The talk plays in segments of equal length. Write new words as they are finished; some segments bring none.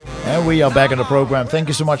And we are back on the program. Thank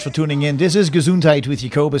you so much for tuning in. This is Gesundheit with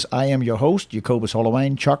Jacobus. I am your host, Jacobus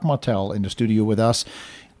Hollowijn. Chuck Martel in the studio with us.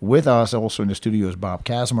 With us also in the studio is Bob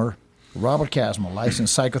Kasmer. Robert Kasmer,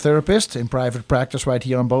 licensed psychotherapist in private practice right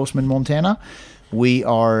here in Bozeman, Montana. We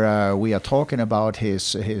are talking about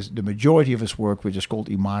the majority of his work, which is called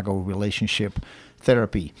IMAGO, relationship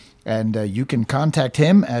therapy. And you can contact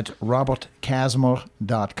him at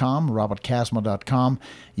robertkasmer.com.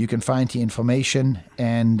 You can find the information,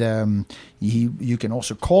 and you can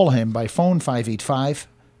also call him by phone 585-2710,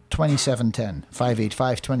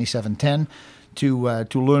 585-2710. To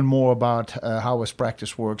learn more about how his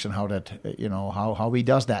practice works and how that how he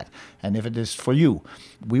does that, and if it is for you.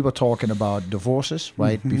 We were talking about divorces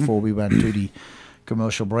right before we went to the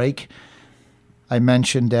commercial break. I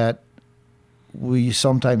mentioned that we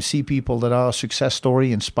sometimes see people that are a success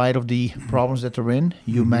story in spite of the problems that they're in.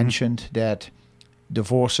 You mentioned that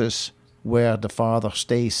divorces where the father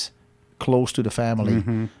stays close to the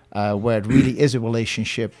family, where it really is a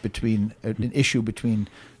relationship between an issue between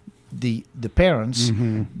the parents,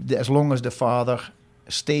 as long as the father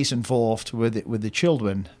stays involved with the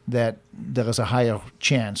children, that there is a higher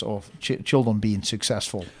chance of children being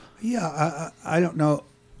successful. Yeah, I don't know.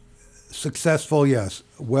 Successful, yes.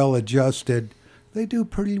 Well-adjusted, they do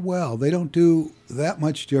pretty well. They don't do that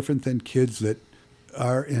much different than kids that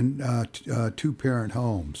are in two-parent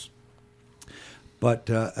homes. But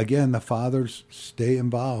again, the fathers stay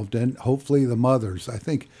involved, and hopefully the mothers. I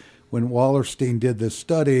think when Wallerstein did this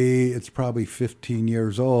study, it's probably 15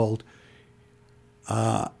 years old.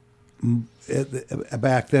 Back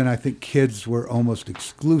then, I think kids were almost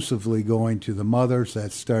exclusively going to the mothers.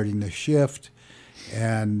 That's starting to shift.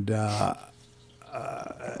 And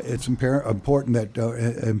it's imperative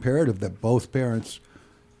that both parents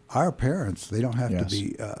are parents. They don't have to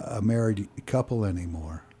be a married couple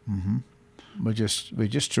anymore. Which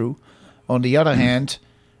is true. On the other hand,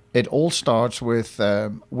 it all starts with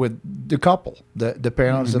the couple, the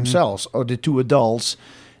parents themselves, or the two adults.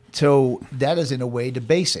 So that is, in a way, the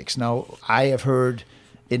basics. Now, I have heard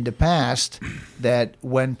in the past that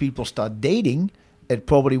when people start dating, it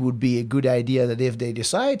probably would be a good idea that if they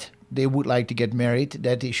decide they would like to get married,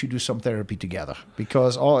 that they should do some therapy together,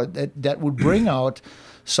 because that would bring out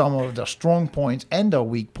some of their strong points and their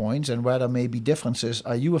weak points, and where there may be differences.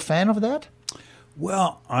 Are you a fan of that?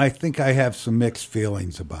 Well, I think I have some mixed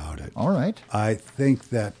feelings about it. All right. I think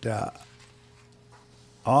that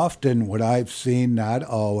often what I've seen, not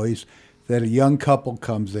always, that a young couple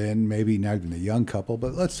comes in, maybe not even a young couple,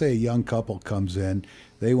 but let's say a young couple comes in,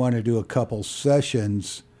 they want to do a couple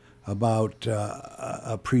sessions about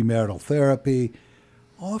a premarital therapy.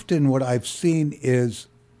 Often what I've seen is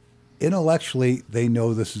intellectually they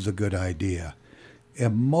know this is a good idea.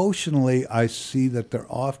 Emotionally, I see that they're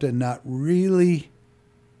often not really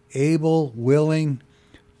willing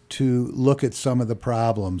to look at some of the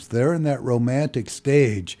problems. They're in that romantic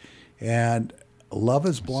stage, and love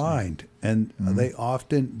is blind, and they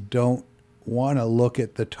often don't want to look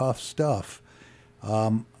at the tough stuff.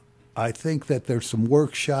 I think that there's some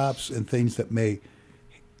workshops and things that may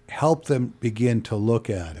help them begin to look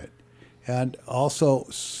at it. And also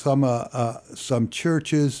some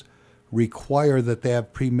churches require that they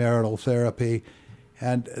have premarital therapy,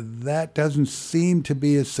 and that doesn't seem to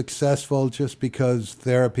be as successful just because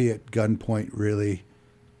therapy at gunpoint really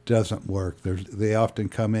doesn't work. They often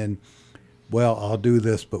come in, well, I'll do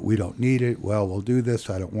this, but we don't need it. Well, we'll do this.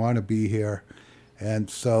 I don't want to be here. And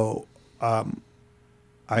so I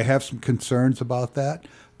have some concerns about that.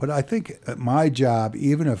 But I think my job,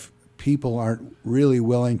 even if people aren't really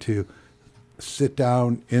willing to sit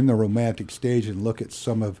down in the romantic stage and look at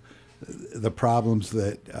some of the problems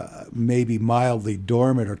that may be mildly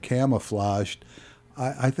dormant or camouflaged,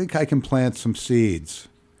 I think I can plant some seeds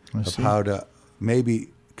of how to maybe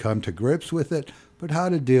come to grips with it, but how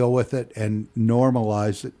to deal with it and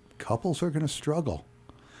normalize that couples are going to struggle,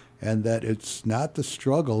 and that it's not the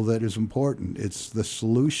struggle that is important. It's the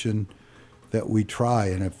solution that we try.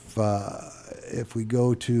 And if we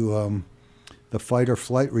go to the fight or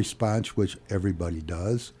flight response, which everybody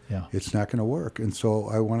does, it's not going to work. And so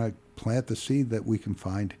I want to plant the seed that we can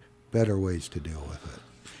find better ways to deal with it,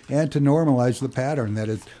 and to normalize the pattern that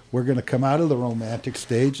is, we're going to come out of the romantic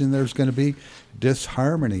stage and there's going to be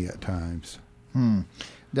disharmony at times.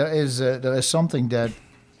 There is something that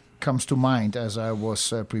comes to mind as I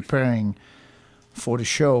was preparing for the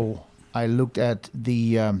show. I looked at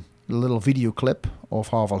the little video clip of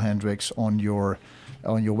Harville Hendricks on your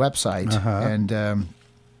website, and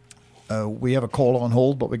we have a caller on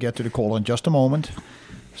hold, but we get to the caller in just a moment,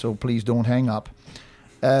 so please don't hang up.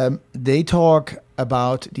 they talk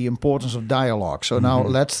about the importance of dialogue. So now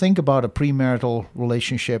let's think about a premarital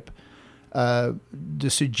relationship, the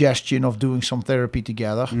suggestion of doing some therapy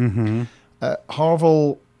together.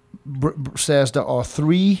 Harville says there are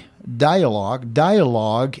three dialogue.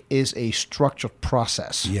 Dialogue is a structured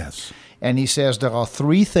process. Yes. And he says there are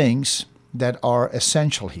three things that are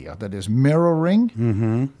essential here. That is mirroring,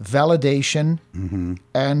 validation,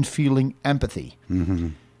 and feeling empathy.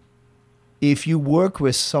 If you work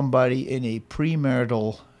with somebody in a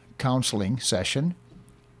premarital counseling session,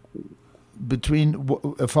 between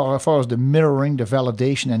as far as the mirroring, the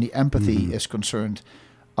validation, and the empathy is concerned,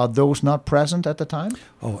 are those not present at the time?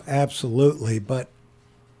 Oh, absolutely. But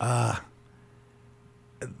that's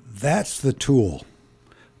the tool.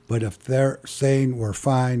 But if they're saying we're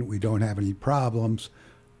fine, we don't have any problems,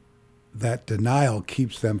 that denial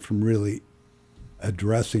keeps them from really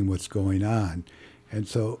addressing what's going on. And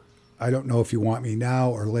so I don't know if you want me now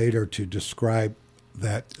or later to describe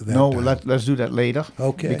that. No, let's do that later.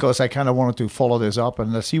 Okay. Because I kind of wanted to follow this up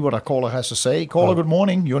and let's see what our caller has to say. Caller, good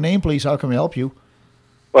morning. Your name, please. How can we help you?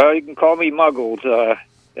 Well, you can call me Muggles.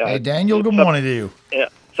 Hey, Daniel, good morning to you. Yeah,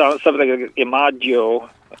 sounds something like IMAGO,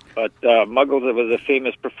 but Muggles was a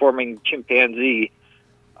famous performing chimpanzee.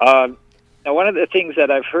 Now, one of the things that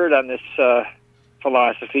I've heard on this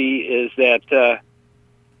philosophy is that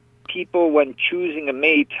people, when choosing a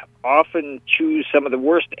mate, often choose some of the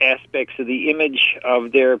worst aspects of the image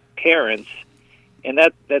of their parents. And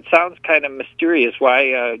that sounds kind of mysterious,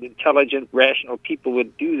 why intelligent, rational people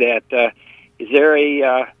would do that. Is there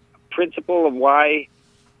a principle of why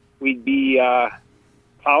we'd be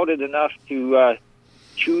clouded enough to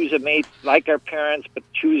choose a mate like our parents, but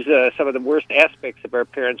choose some of the worst aspects of our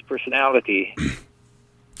parents' personality?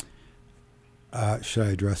 Should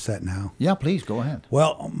I address that now? Yeah, please, go ahead.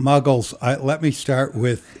 Well, Muggles, let me start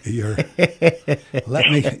with your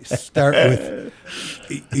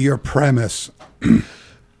premise.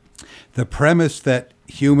 The premise that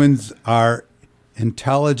humans are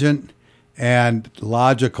intelligent and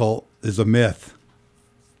logical is a myth.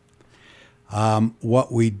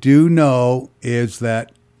 What we do know is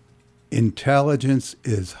that intelligence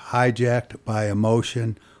is hijacked by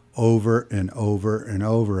emotion over and over and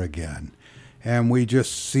over again. And we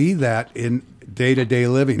just see that in day-to-day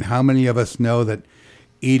living. How many of us know that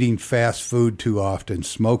eating fast food too often,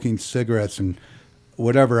 smoking cigarettes, and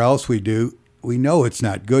whatever else we do, we know it's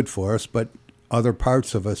not good for us, but other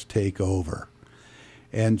parts of us take over.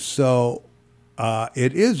 And so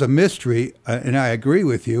it is a mystery, and I agree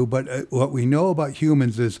with you, but what we know about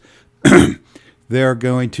humans is they're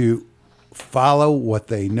going to follow what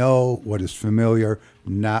they know, what is familiar,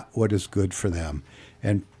 not what is good for them.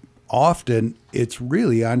 And often it's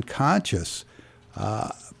really unconscious.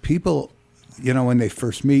 People, when they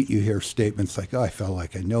first meet, you hear statements like, oh, I felt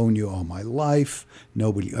like I've known you all my life.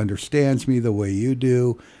 Nobody understands me the way you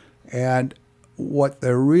do. And what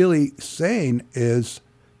they're really saying is,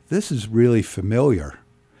 this is really familiar.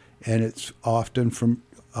 And it's often from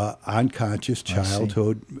unconscious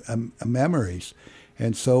childhood memories.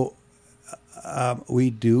 And so we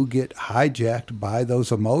do get hijacked by those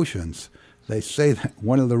emotions. They say that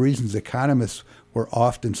one of the reasons economists were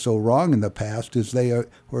often so wrong in the past is they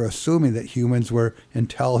were assuming that humans were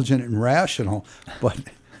intelligent and rational. But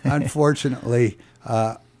unfortunately,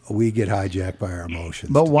 we get hijacked by our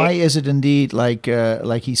emotions. But why is it indeed like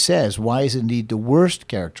he says? Why is it indeed the worst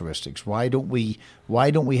characteristics? Why don't we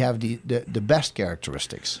have the best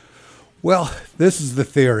characteristics? Well, this is the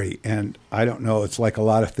theory, and I don't know. It's like a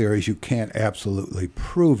lot of theories; you can't absolutely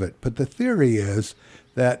prove it. But the theory is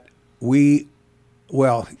that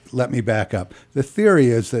let me back up. The theory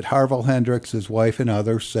is that Harville Hendrix, his wife, and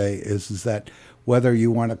others say is that whether you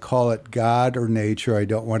want to call it God or nature, I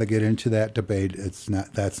don't want to get into that debate.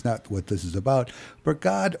 That's not what this is about. But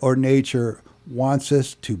God or nature wants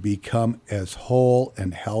us to become as whole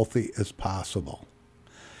and healthy as possible.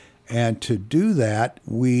 And to do that,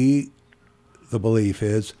 the belief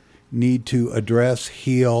is, need to address,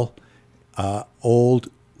 heal old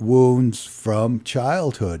wounds from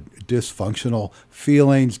childhood, dysfunctional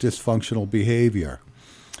feelings, dysfunctional behavior.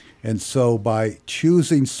 And so by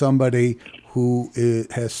choosing somebody who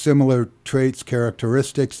has similar traits,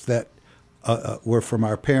 characteristics that were from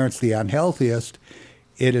our parents, the unhealthiest,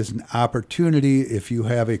 it is an opportunity, if you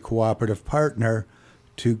have a cooperative partner,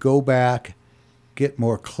 to go back, get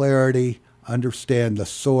more clarity, understand the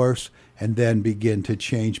source, and then begin to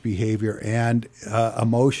change behavior and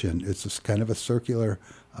emotion. It's just kind of a circular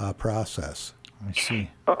process. I see.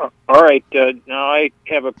 All right. Now I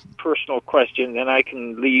have a personal question, then I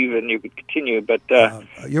can leave and you can continue. But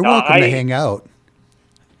you're welcome to hang out.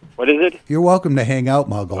 What is it? You're welcome to hang out,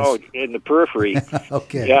 Muggles. Oh, in the periphery.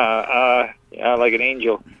 Okay. Yeah, like an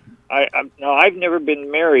angel. No, I've never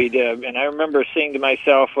been married, and I remember saying to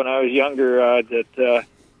myself when I was younger that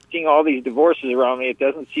seeing all these divorces around me, it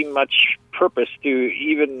doesn't seem much purpose to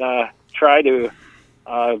even try to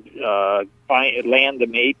land a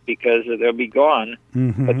mate because they'll be gone.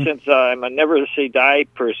 Mm-hmm. But since I'm a never say die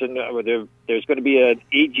person, there's going to be an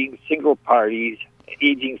aging singles party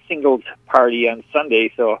on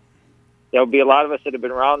Sunday, so there'll be a lot of us that have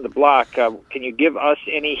been around the block. Can you give us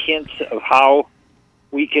any hints of how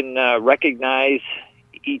we can recognize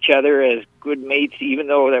each other as good mates, even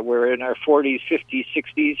though that we're in our 40s, 50s,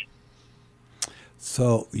 60s?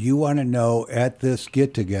 So you want to know at this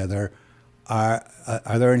get-together, are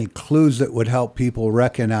there any clues that would help people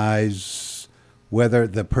recognize whether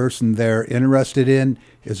the person they're interested in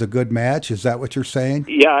is a good match? Is that what you're saying?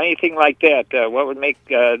 Yeah, anything like that. What would make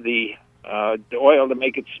the oil to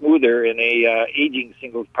make it smoother in a aging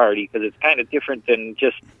singles party? Because it's kind of different than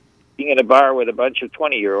just being in a bar with a bunch of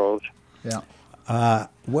 20-year-olds. Yeah.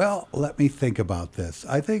 Well, let me think about this.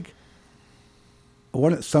 I think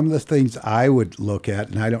some of the things I would look at,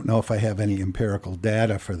 and I don't know if I have any empirical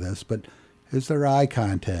data for this, but is there eye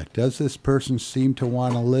contact? Does this person seem to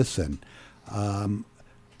want to listen?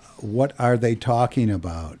 What are they talking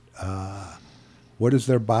about? What is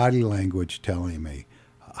their body language telling me?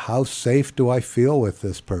 How safe do I feel with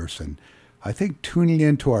this person? I think tuning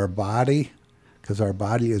into our body, because our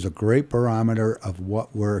body is a great barometer of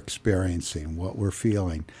what we're experiencing, what we're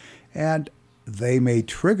feeling. And they may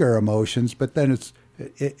trigger emotions, but then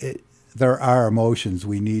there are emotions.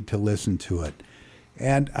 We need to listen to it.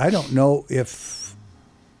 And I don't know if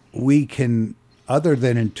we can, other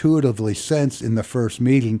than intuitively sense in the first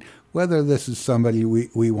meeting, whether this is somebody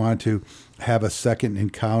we want to have a second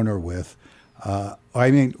encounter with. I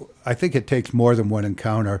think it takes more than one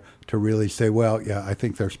encounter to really say, well, yeah, I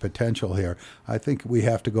think there's potential here. I think we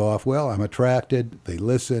have to go off, well, I'm attracted, they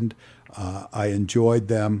listened, I enjoyed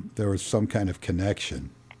them, there was some kind of connection.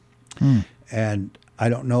 And I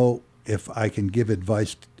don't know if I can give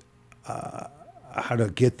advice how to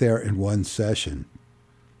get there in one session.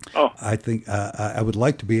 Oh. I think I would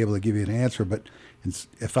like to be able to give you an answer, but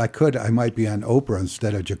if I could, I might be on Oprah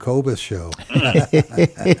instead of Jacobus show.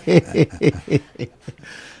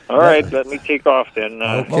 All right, let me take off then.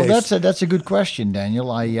 Okay. Well, that's a good question,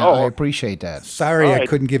 Daniel. I appreciate that. Sorry, All right. I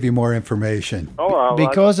couldn't give you more information. Oh, well,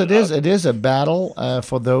 Because it is a battle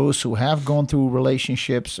for those who have gone through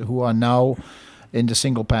relationships, who are now in the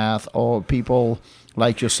single path, or people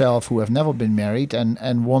like yourself who have never been married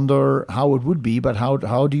and wonder how it would be, but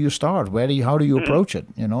how do you start? How do you approach it?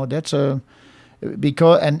 You know, that's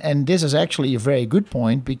and this is actually a very good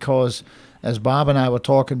point, because as Bob and I were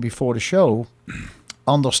talking before the show,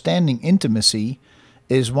 understanding intimacy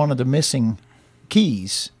is one of the missing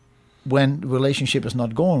keys when the relationship is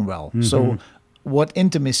not going well. Mm-hmm. So what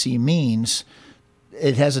intimacy means,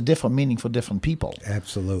 it has a different meaning for different people.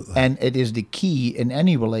 Absolutely. And it is the key in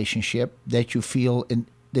any relationship that you feel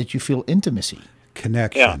intimacy.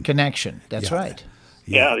 Connection. Yeah. Connection. That's right.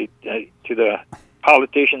 Yeah, to the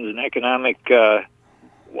politicians and economic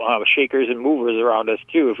shakers and movers around us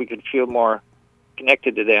too. If we could feel more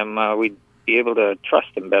connected to them, we'd be able to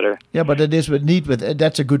trust them better. Yeah, but it is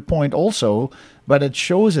that's a good point also. But it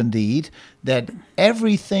shows indeed that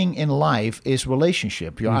everything in life is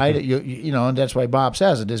relationship. You're either you know, and that's why Bob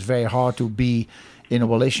says it is very hard to be in a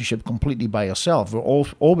relationship completely by yourself. We're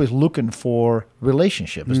always looking for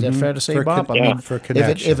relationship. Is that fair to say, Bob? For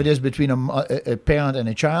connection. If it is between a parent and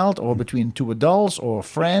a child, or between two adults, or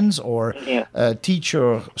friends, or a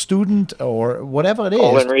teacher, student, or whatever it is.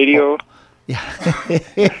 Call-in radio.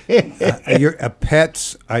 Your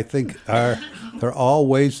pets, I think, they're all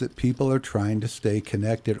ways that people are trying to stay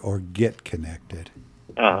connected or get connected.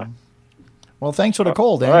 Well, thanks for the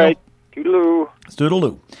call, Daniel. All right. Toodaloo.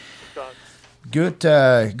 Toodaloo.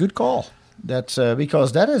 Good call. That's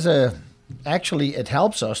because that is actually it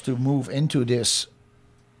helps us to move into this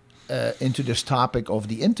topic of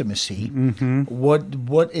the intimacy. Mm-hmm.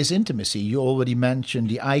 What is intimacy? You already mentioned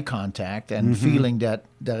the eye contact and feeling that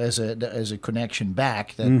there is a connection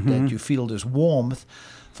back, that you feel this warmth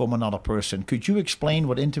from another person. Could you explain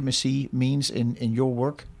what intimacy means in your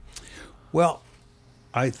work? Well,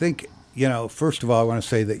 I think, first of all, I want to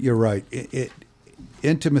say that you're right.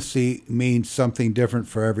 Intimacy means something different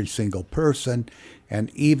for every single person, and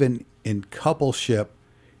even in coupleship,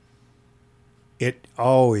 it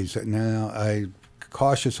always, now I'm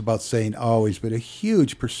cautious about saying always, but a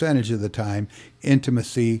huge percentage of the time,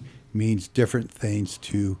 intimacy means different things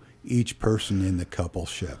to each person in the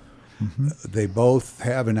coupleship. They both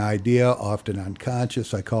have an idea, often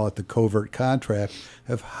unconscious, I call it the covert contract,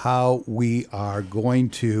 of how we are going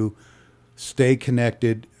to stay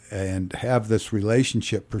connected and have this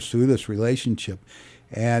relationship, pursue this relationship.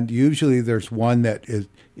 And usually there's one that is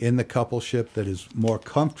in the coupleship that is more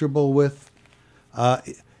comfortable with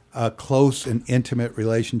a close and intimate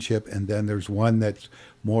relationship, and then there's one that's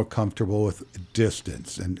more comfortable with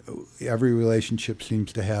distance. And every relationship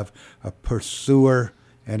seems to have a pursuer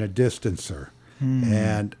and a distancer.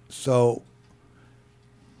 And so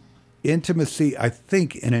intimacy, I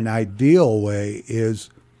think, in an ideal way, is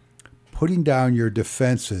putting down your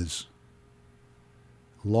defenses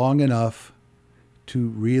long enough to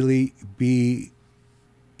really be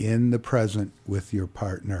in the present with your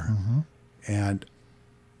partner and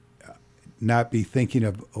not be thinking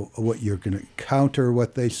of what you're going to counter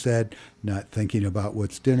what they said, not thinking about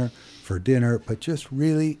what's for dinner, but just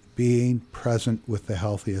really being present with the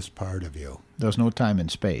healthiest part of you. There's no time and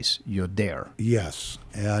space. You're there. Yes,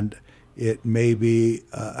 and it may be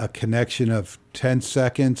a connection of 10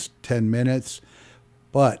 seconds, 10 minutes,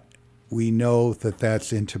 but we know that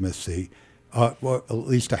that's intimacy. Well, at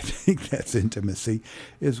least I think that's intimacy,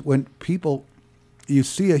 is when people, you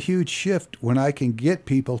see a huge shift when I can get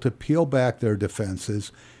people to peel back their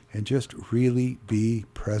defenses and just really be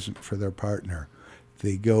present for their partner.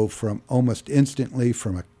 They go from almost instantly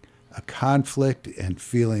from a conflict and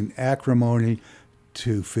feeling acrimony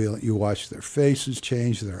to feeling, you watch their faces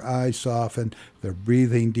change, their eyes soften, their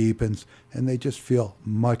breathing deepens, and they just feel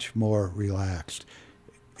much more relaxed.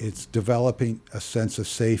 It's developing a sense of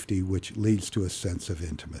safety, which leads to a sense of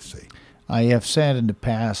intimacy. I have said in the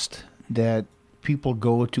past that people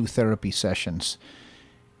go to therapy sessions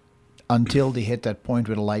until they hit that point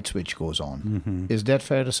where the light switch goes on. Is that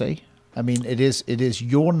fair to say? I mean, it is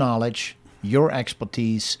your knowledge, your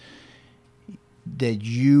expertise that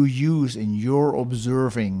you use in your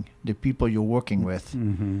observing the people you're working with,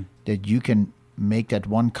 that you can make that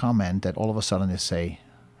one comment that all of a sudden they say,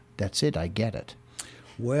 that's it, I get it.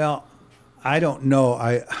 Well, I don't know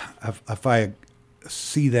if I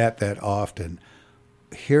see that often.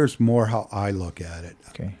 Here's more how I look at it.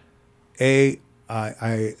 Okay.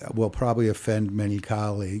 I will probably offend many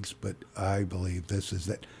colleagues, but I believe this is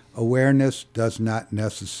that awareness does not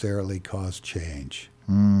necessarily cause change.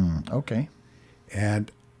 Okay.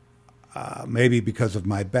 And maybe because of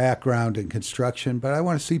my background in construction, but I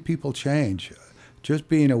want to see people change. Just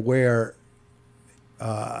being aware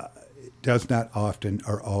does not often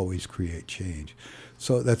or always create change.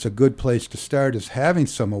 So that's a good place to start, is having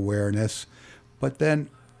some awareness, but then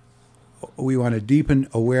we want to deepen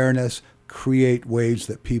awareness, create ways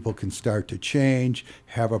that people can start to change,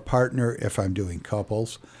 have a partner, if I'm doing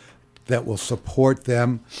couples, that will support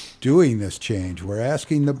them doing this change. We're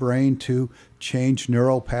asking the brain to change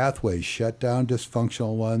neural pathways, shut down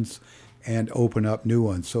dysfunctional ones, and open up new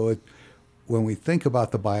ones. So when we think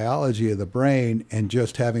about the biology of the brain and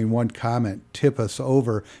just having one comment tip us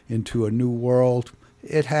over into a new world,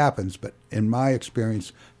 it happens. But in my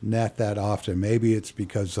experience, not that often. Maybe it's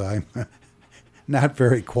because I'm not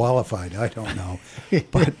very qualified. I don't know.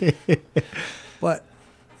 But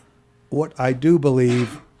what I do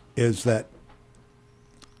believe is that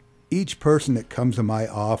each person that comes to my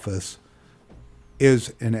office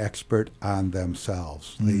is an expert on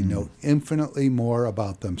themselves. They know infinitely more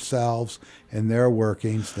about themselves and their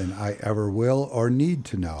workings than I ever will or need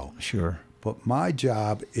to know. Sure. But my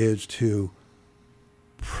job is to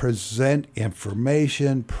present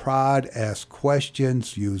information, prod, ask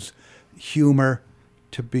questions, use humor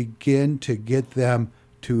to begin to get them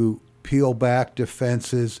to peel back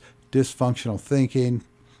defenses, dysfunctional thinking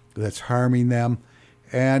that's harming them,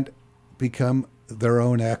 and become their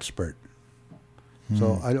own expert.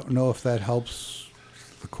 So I don't know if that helps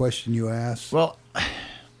the question you asked. Well,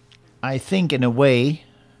 I think in a way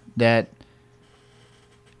that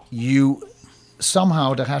you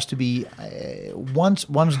somehow there has to be once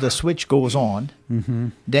the switch goes on,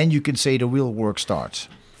 then you can say the real work starts,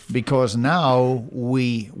 because now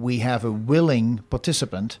we have a willing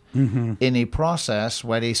participant in a process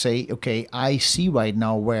where they say, okay, I see right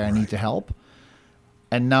now where I need to help,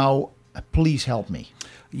 and now please help me.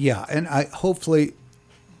 Yeah, and I hopefully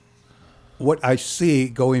what I see,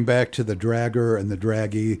 going back to the dragger and the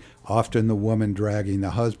draggee, often the woman dragging the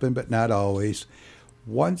husband, but not always.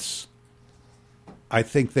 Once I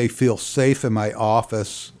think they feel safe in my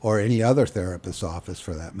office, or any other therapist's office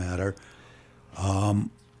for that matter,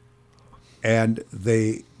 and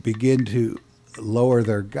they begin to lower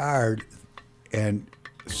their guard and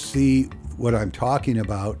see what I'm talking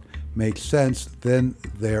about makes sense, then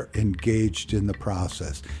they're engaged in the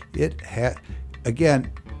process.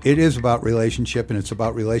 Again, it is about relationship, and it's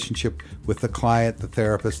about relationship with the client, the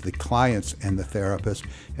therapist, the clients, and the therapist,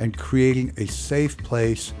 and creating a safe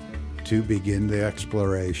place to begin the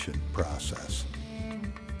exploration process.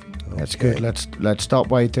 That's good. Let's stop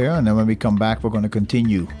right there, and then when we come back, we're going to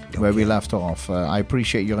continue where we left off. I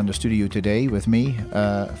appreciate you're in the studio today with me.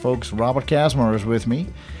 Folks, Robert Kasmer is with me.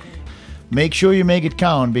 Make sure you make it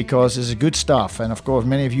count, because this is good stuff. And of course,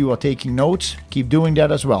 many of you are taking notes. Keep doing that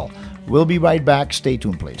as well. We'll be right back. Stay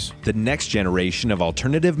tuned, please. The next generation of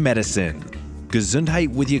alternative medicine.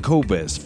 Gesundheit with Jacobus